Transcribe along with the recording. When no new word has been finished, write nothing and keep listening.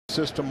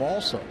system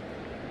also.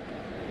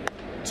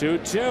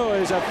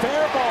 2-2 is a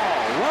fair ball.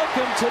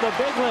 Welcome to the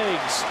big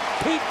leagues,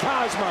 Pete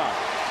Kozma.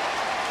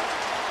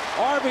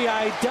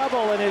 RBI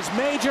double in his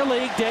major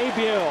league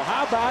debut.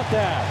 How about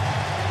that?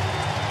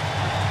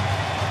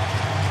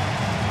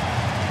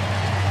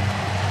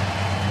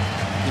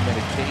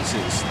 Many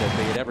cases that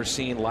they had ever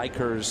seen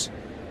likers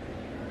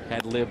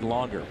had lived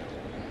longer.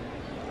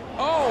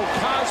 Oh,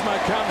 Kozma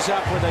comes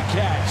up with a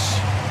catch.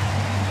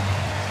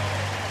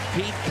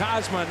 Pete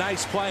Kozma,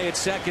 nice play at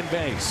second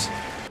base.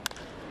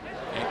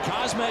 And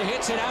Kozma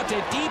hits it out to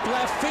deep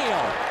left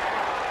field.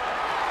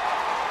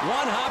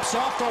 One hops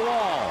off the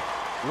wall.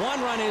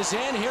 One run is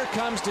in. Here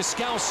comes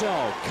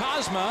Descalso.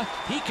 Kozma,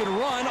 he can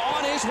run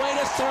on his way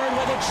to third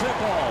with a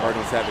triple.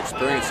 Cardinals have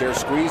experience there.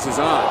 Squeeze is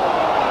on.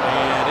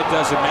 And it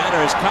doesn't matter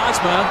as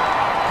Kozma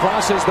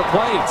crosses the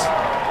plate.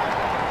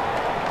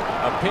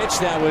 A pitch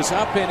that was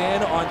up and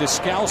in on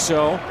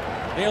Descalso.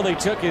 Nearly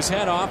took his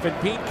head off, and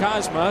Pete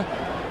Kozma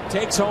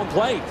takes home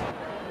plate.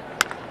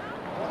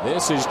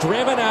 This is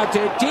driven out to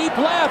deep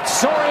left.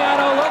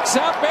 Soriano looks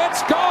up.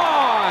 It's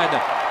gone.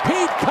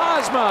 Pete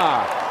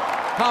Kozma.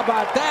 How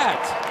about that?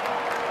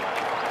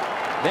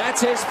 That's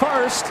his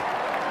first.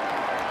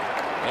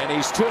 And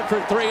he's 2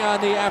 for 3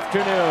 on the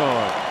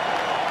afternoon.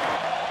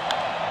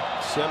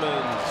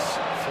 Simmons,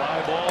 fly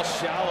ball,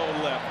 shallow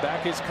left.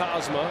 Back is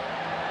Kozma.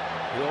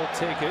 He'll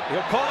take it.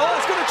 He'll call. Oh,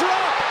 it's going to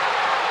drop.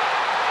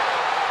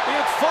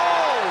 It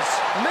falls.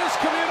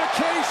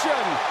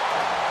 Miscommunication.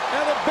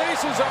 And the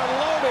bases are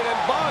loaded, and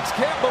Box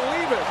can't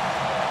believe it.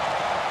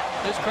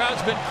 This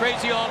crowd's been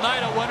crazy all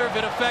night. I wonder if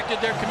it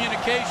affected their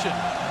communication.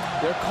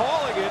 They're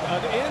calling it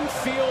an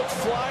infield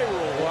fly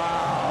rule.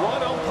 Wow.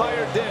 One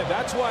umpire did.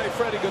 That's why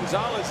Freddie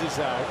Gonzalez is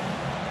out.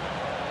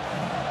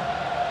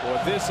 Well,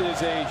 this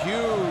is a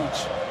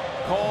huge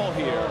call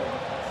here.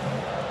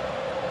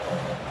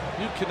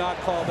 You cannot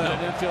call that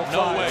an infield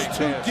fly. No way. It's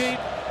too deep.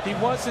 He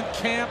wasn't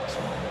camped.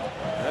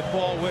 That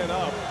ball went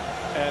up,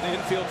 and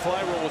infield fly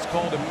rule was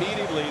called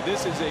immediately.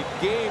 This is a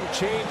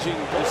game-changing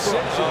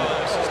decision. Oh,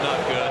 this is not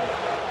good.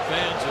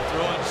 Fans are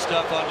throwing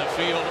stuff on the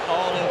field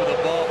all over the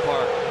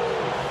ballpark.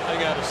 They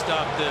got to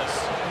stop this.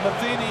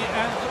 Matheny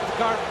and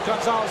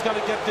Gonzalez got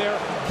to get their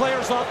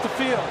players off the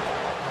field.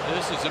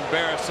 This is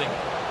embarrassing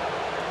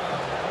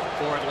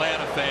for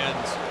Atlanta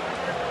fans.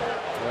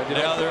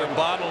 Now there are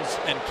bottles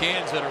and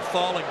cans that are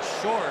falling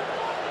short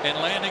and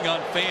landing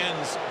on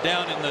fans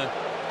down in the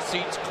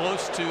seats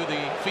close to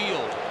the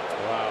field.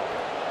 Wow.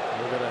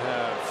 We're going to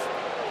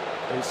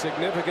have a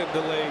significant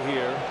delay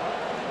here.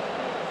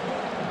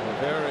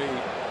 Very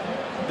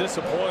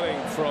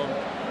disappointing from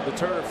the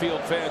Turner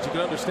Field fans. You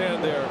can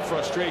understand their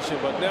frustration,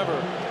 but never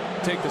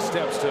take the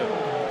steps to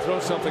throw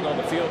something on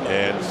the field like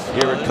and this.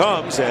 Here it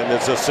comes, and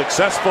it's a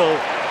successful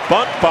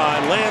bunt by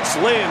Lance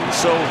Lynn.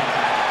 So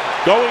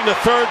going to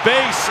third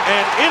base,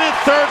 and in at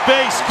third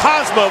base,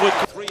 Kozma with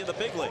 3 in the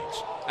big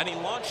leagues. And he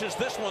launches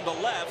this one to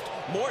left.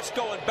 Morse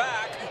going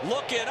back,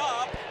 looking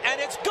up,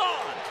 and it's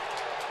gone.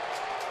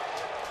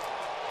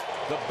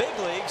 The big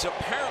leagues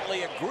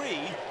apparently agree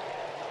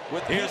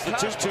with Here's the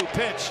 2-2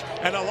 pitch,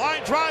 and a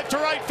line drive to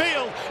right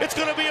field. It's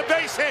going to be a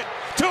base hit.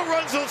 2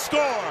 runs will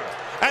score,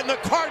 and the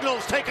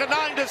Cardinals take a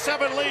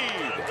 9-7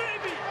 lead.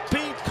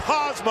 Pete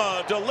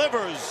Kozma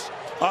delivers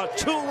a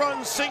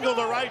 2-run single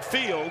to right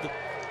field.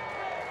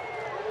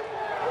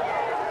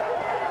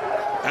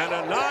 And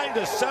a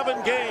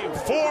 9-7 game,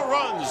 4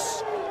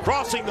 runs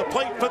crossing the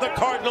plate for the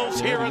Cardinals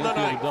here in the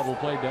ninth. Double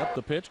play depth,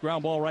 the pitch,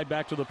 ground ball right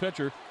back to the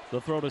pitcher.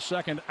 The throw to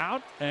second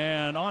out,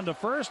 and on to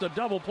first. A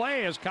double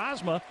play as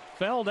Kozma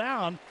fell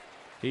down.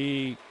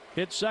 He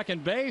hit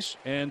second base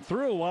and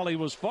threw while he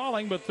was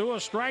falling, but threw a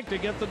strike to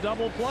get the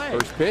double play.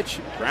 First pitch,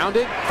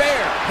 grounded,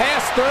 fair,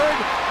 past third,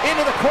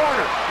 into the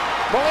corner.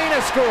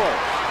 Molina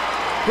scores.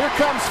 Here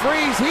comes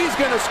Freeze, he's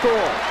going to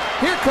score.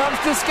 Here comes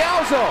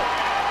Descalso.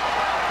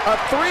 A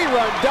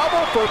 3-run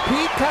double for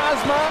Pete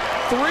Kozma,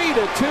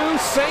 3-2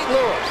 St.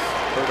 Louis.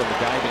 Third of the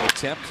diving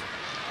attempt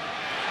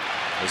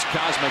as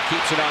Kozma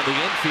keeps it on the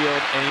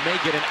infield, and he may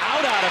get an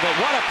out of it.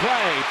 What a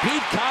play.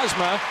 Pete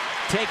Kozma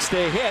takes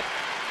the hit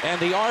and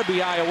the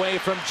RBI away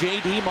from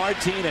J.D.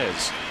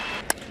 Martinez.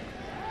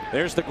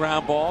 There's the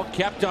ground ball,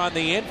 kept on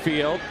the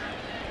infield.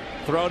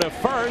 Throw to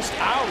first,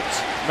 out.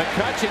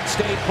 McCutchen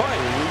stayed put.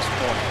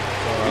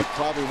 He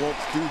probably won't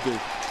do the...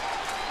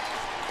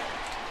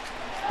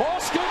 Ball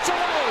scoots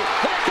away.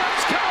 Here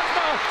comes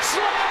Kozma.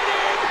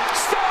 Sliding.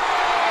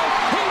 Stole.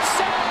 He's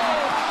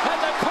saved. And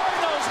the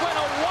Cardinals win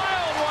a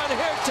wild one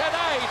here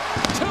tonight.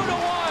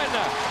 2-1.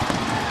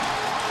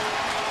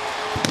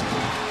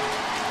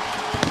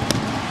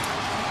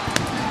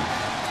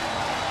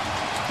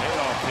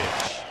 Handoff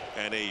pitch,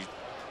 and a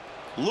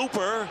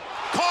looper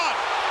caught.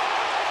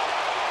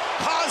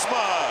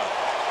 Kozma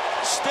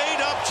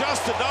stayed up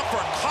just enough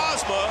for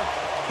Kozma,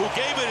 who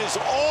gave it his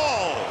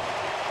all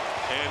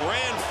and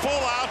ran full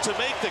out to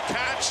make the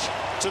catch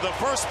to the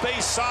first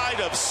base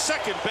side of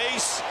second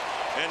base.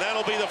 And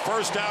that'll be the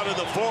first out in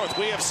the fourth.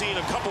 We have seen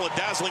a couple of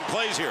dazzling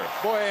plays here.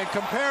 Boy, and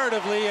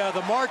comparatively,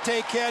 the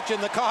Marte catch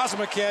and the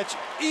Kozma catch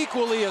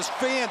equally as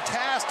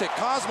fantastic.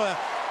 Kozma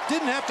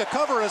didn't have to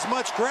cover as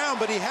much ground,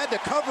 but he had to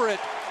cover it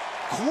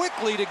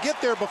quickly to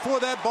get there before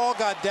that ball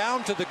got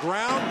down to the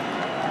ground.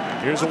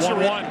 Here's a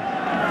 1-1.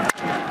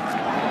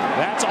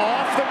 That's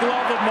off the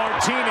glove of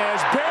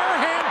Martinez. Bare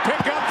hand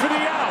pickup for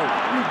the out.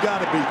 You've got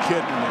to be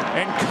kidding me.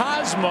 And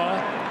Kozma,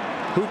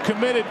 who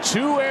committed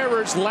 2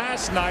 errors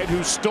last night,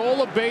 who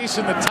stole a base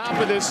in the top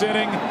of this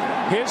inning,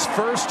 his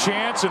first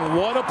chance, and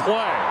what a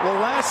play. Well,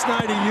 last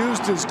night he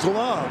used his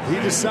glove. He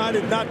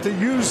decided not to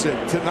use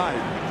it tonight.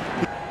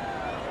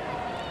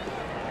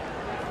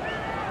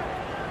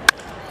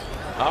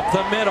 Up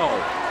the middle.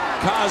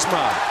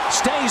 Kozma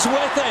stays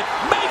with it,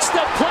 makes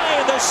the play,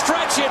 and the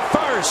stretch at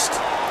first.